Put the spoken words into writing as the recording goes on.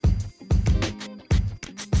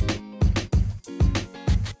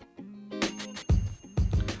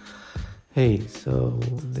Hey, so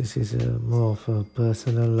this is more of a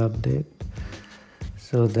personal update.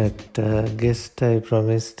 So that guest I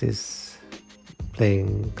promised is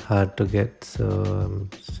playing hard to get. So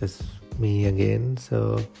it's just me again.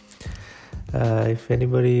 So if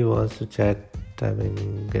anybody wants to chat,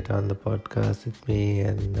 get on the podcast with me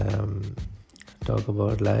and talk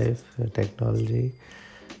about life, technology,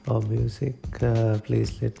 or music.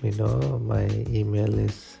 Please let me know. My email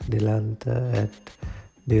is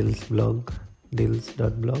dilanta@dillsblog,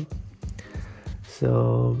 dills.blog.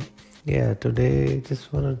 So yeah, today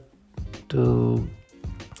just wanted to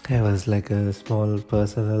have us like a small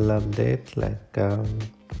personal update.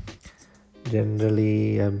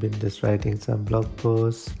 Generally, I've been just writing some blog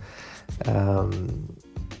posts. Um,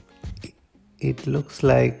 it looks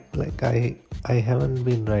like I haven't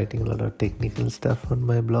been writing a lot of technical stuff on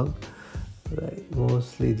my blog. Right,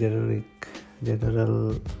 mostly general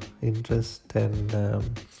interest, and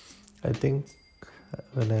I think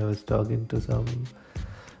when I was talking to some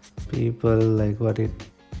people, like what it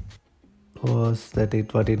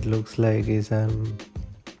looks like is I'm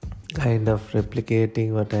kind of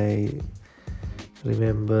replicating what I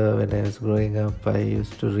remember when I was growing up. I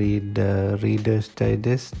used to read Reader's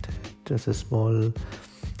Digest. It was a small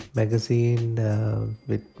magazine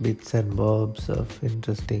with bits and bobs of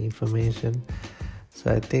interesting information.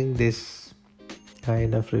 So I think this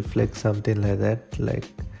kind of reflects something like that, like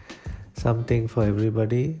something for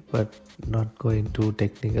everybody, but not going too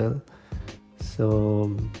technical.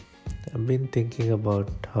 So I've been thinking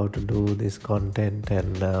about how to do this content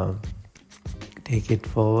and take it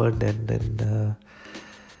forward, and then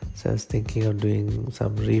so I was thinking of doing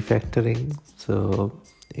some refactoring. So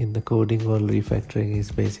in the coding world, refactoring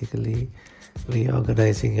is basically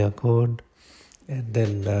reorganizing your code and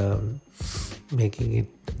then making it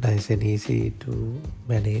nice and easy to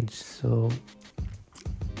manage. So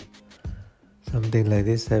something like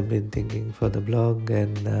this I've been thinking for the blog,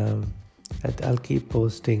 and I'll keep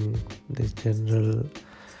posting this general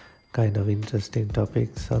kind of interesting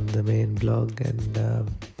topics on the main blog, and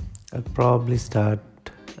I'll probably start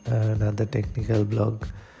another technical blog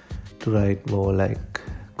to write more like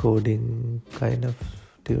coding kind of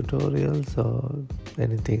tutorials or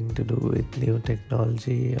anything to do with new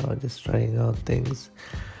technology or just trying out things.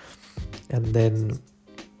 And then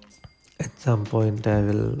at some point I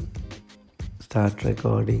will start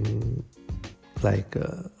recording like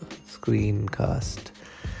a screencast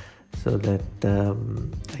so that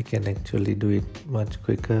I can actually do it much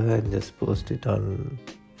quicker and just post it on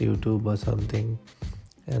YouTube or something,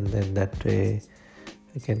 and then that way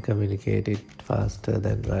I can communicate it faster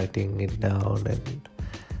than writing it down. And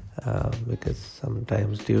because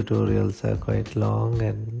sometimes tutorials are quite long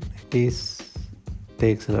and takes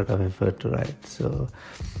a lot of effort to write, so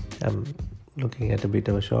I'm looking at a bit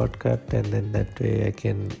of a shortcut, and then that way I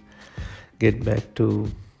can I've never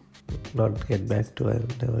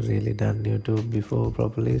really done YouTube before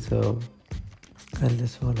properly, so I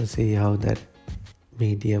just want to see how that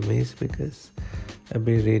medium is, because I've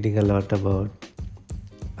been reading a lot about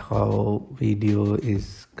how video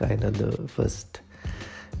is kind of the first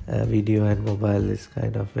video, and mobile is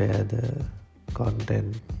kind of where the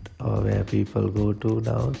content or where people go to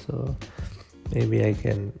now. So maybe I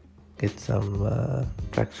can get some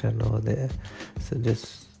traction over there. So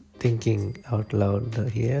just thinking out loud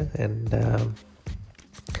here, and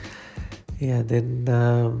then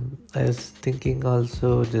I was thinking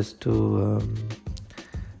also just to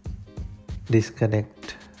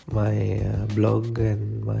disconnect my blog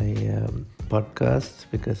and my podcasts,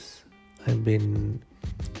 because I've been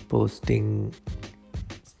posting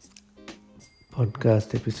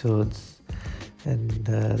podcast episodes and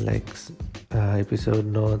episode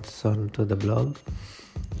notes onto the blog,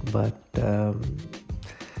 but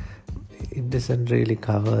it doesn't really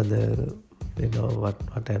cover the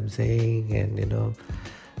what I'm saying, and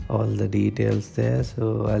all the details there.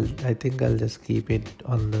 So I think I'll just keep it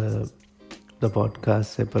on the podcast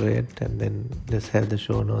separate, and then just have the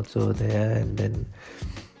show notes over there, and then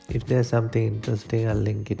if there's something interesting I'll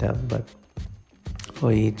link it up. But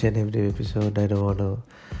for each and every episode I don't want to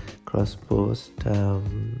cross post,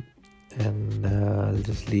 and I'll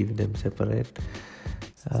just leave them separate.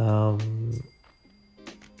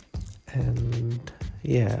 And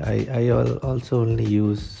yeah, I also only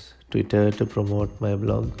use Twitter to promote my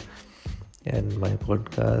blog and my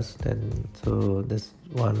podcast, and so this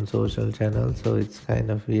one social channel, so it's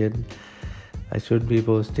kind of weird. I should be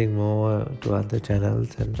posting more to other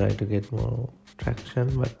channels and try to get more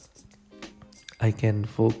traction, but I can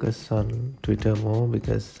focus on Twitter more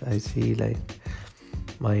because I see like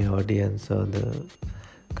my audience or the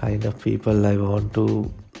kind of people I want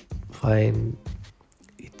to find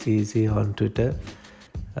it's easy on Twitter,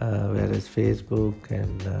 whereas Facebook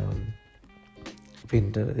and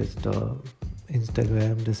Pinterest or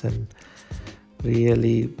Instagram doesn't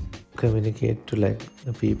really communicate to like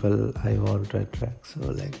the people I want to attract. So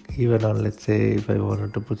like even on, let's say if I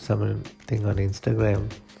wanted to put something on Instagram,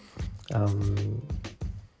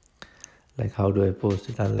 like how do I post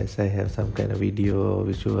it unless I have some kind of video or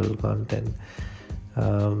visual content?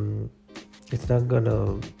 It's not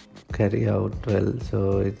gonna carry out well.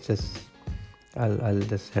 So it's just I'll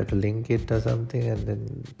just have to link it or something, and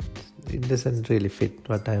then it doesn't really fit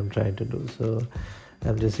what I'm trying to do. So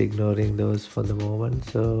I'm just ignoring those for the moment.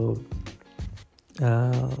 So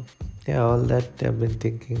all that I've been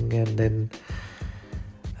thinking. And then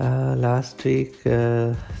last week,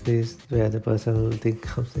 this is where the personal thing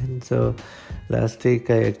comes in. So last week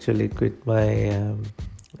I actually quit my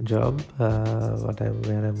job,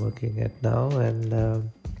 where I'm working at now, and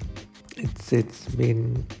it's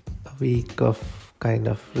been a week of kind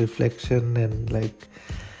of reflection and like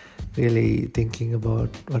really thinking about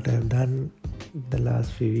what I've done the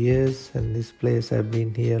last few years. And this place, I've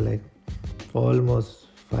been here like for almost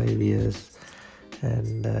 5 years,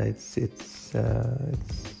 and it's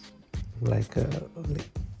like a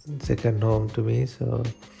second home to me. So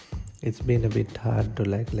it's been a bit hard to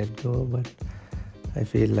like let go, but I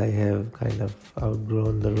feel I have kind of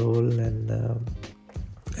outgrown the role, and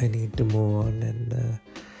I need to move on and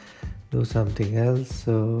do something else.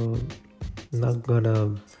 So not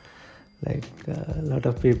gonna like a lot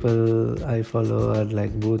of people I follow are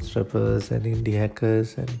like bootstrappers and indie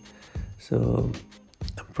hackers, and so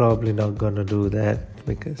I'm probably not gonna do that,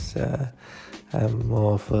 because I'm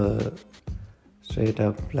more of a straight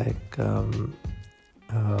up like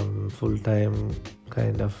full-time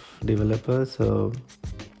kind of developer. So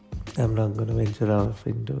I'm not gonna venture off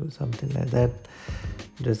into something like that.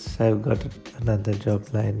 Just I've got another job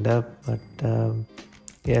lined up, but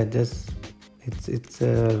it's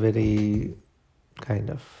a very kind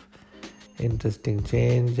of interesting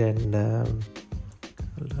change. And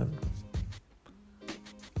hold on.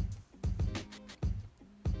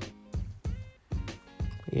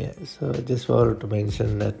 Yeah, so I just wanted to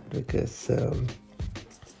mention that, because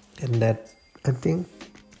and that I think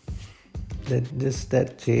that just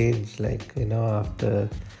that change, like, after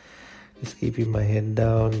just keeping my head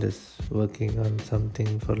down, just working on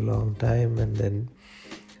something for a long time, and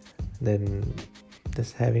then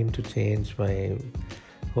just having to change my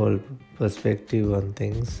whole perspective on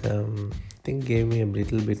things, I think gave me a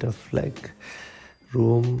little bit of like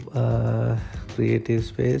room, creative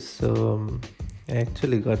space. So I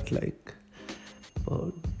actually got like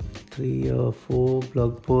about 3 or 4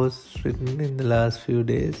 blog posts written in the last few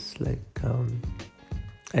days. Like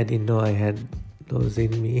I didn't know I had those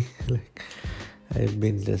in me. Like I've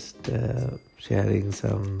been just sharing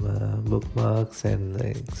some bookmarks and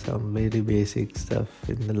like some very basic stuff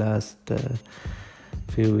in the last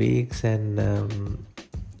few weeks, and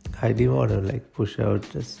I didn't want to like push out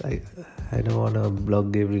I don't want to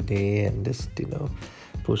blog every day and just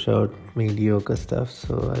push out mediocre stuff.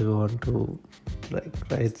 So I want to like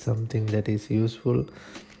write something that is useful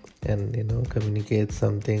and communicate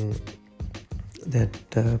something that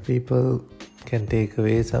people can take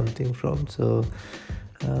away something from. So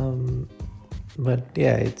but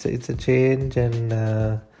yeah, it's a change, and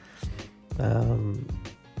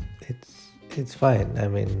it's fine. I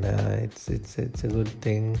mean, it's a good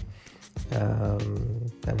thing.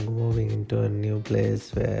 I'm moving into a new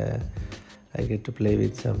place where I get to play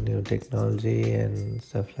with some new technology and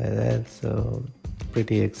stuff like that. So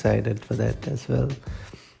pretty excited for that as well.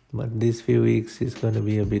 But these few weeks is going to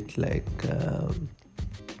be a bit like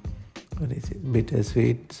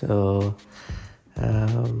bittersweet. So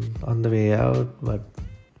on the way out, but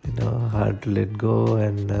hard to let go,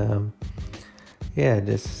 and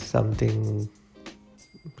just something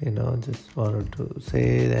just wanted to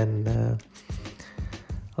say. And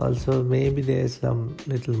also maybe there's some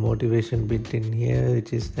little motivation bit in here,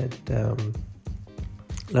 which is that a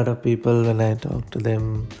lot of people, when I talk to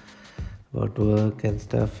them about work and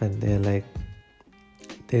stuff, and they're like,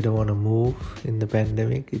 they don't want to move in the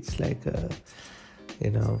pandemic. It's like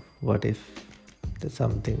what if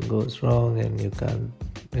something goes wrong and you can't,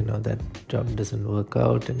 that job doesn't work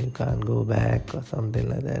out and you can't go back or something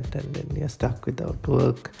like that, and then you're stuck without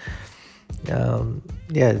work.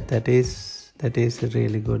 That is a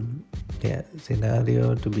really good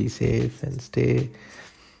scenario to be safe and stay.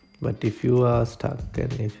 But if you are stuck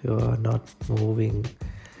and if you are not moving,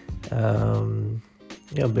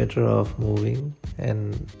 you're better off moving.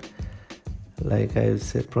 And like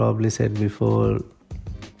I've probably said before,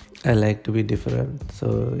 I like to be different.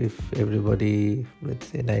 So if everybody, let's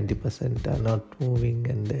say 90% are not moving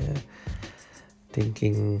and they're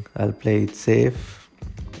thinking I'll play it safe,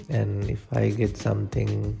 and if I get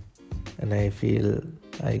something and I feel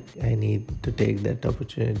I need to take that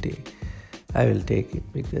opportunity, I will take it,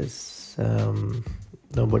 because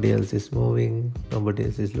nobody else is moving, nobody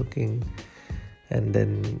else is looking. And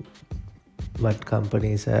then what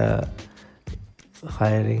companies are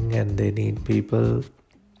hiring and they need people,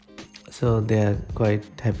 so they are quite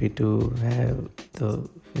happy to have the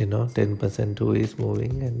 10% who is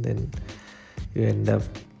moving, and then you end up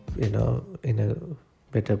in a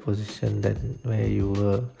better position than where you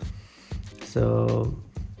were. So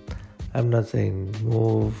I'm not saying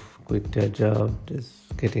move, quit your job,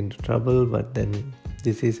 just get into trouble, but then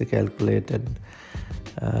this is a calculated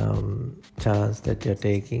chance that you're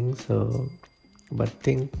taking. So, but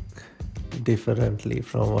think differently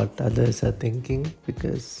from what others are thinking,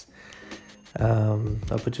 because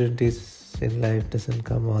opportunities in life doesn't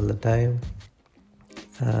come all the time.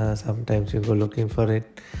 Sometimes you go looking for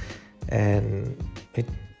it, and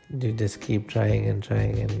you just keep trying and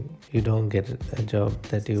trying, and you don't get a job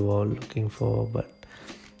that you are looking for. But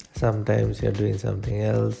sometimes you're doing something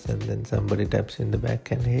else, and then somebody taps you in the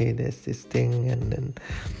back and, hey, there's this thing, and then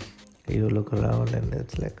you look around and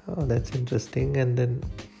it's like, oh, that's interesting. And then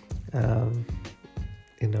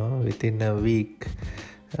within a week,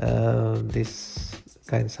 this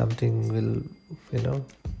kind of something will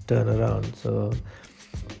turn around. So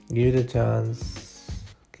give it a chance,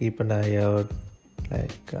 keep an eye out,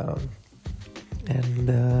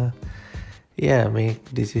 and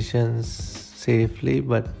make decisions safely,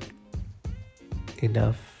 but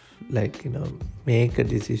enough, make a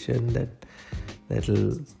decision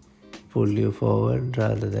that'll pull you forward,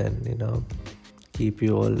 rather than keep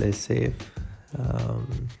you always safe.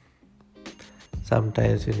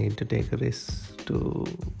 Sometimes you need to take a risk to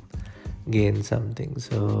gain something.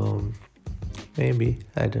 So maybe,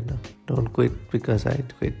 I don't know, don't quit because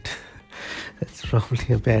I'd quit. That's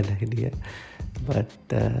probably a bad idea. But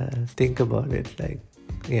think about it,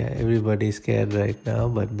 everybody's scared right now,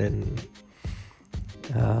 but then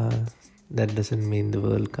that doesn't mean the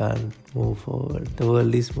world can't move forward. The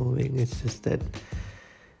world is moving, it's just that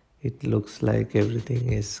it looks like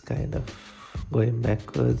everything is kind of going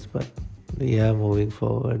backwards, but we are moving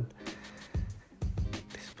forward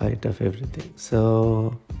despite of everything.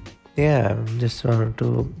 So just wanted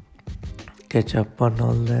to catch up on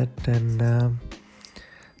all that, and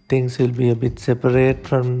things will be a bit separate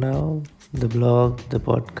from now. The blog, the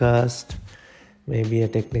podcast, maybe a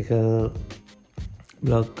technical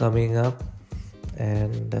blog coming up,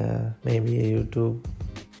 and maybe a YouTube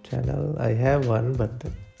channel. I have one, but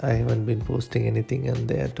I haven't been posting anything on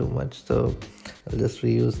there too much, so I'll just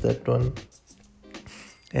reuse that one.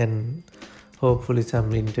 And hopefully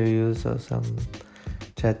some interviews or some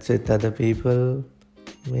chats with other people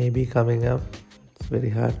maybe coming up. It's very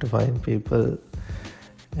hard to find people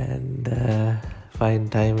and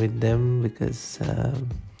find time with them, because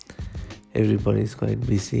everybody's quite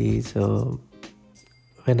busy. So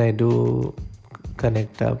when I do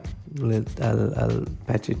connect up, I'll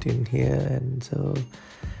patch it in here. And so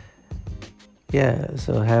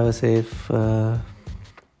have a safe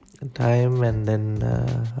time, and then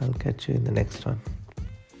I'll catch you in the next one.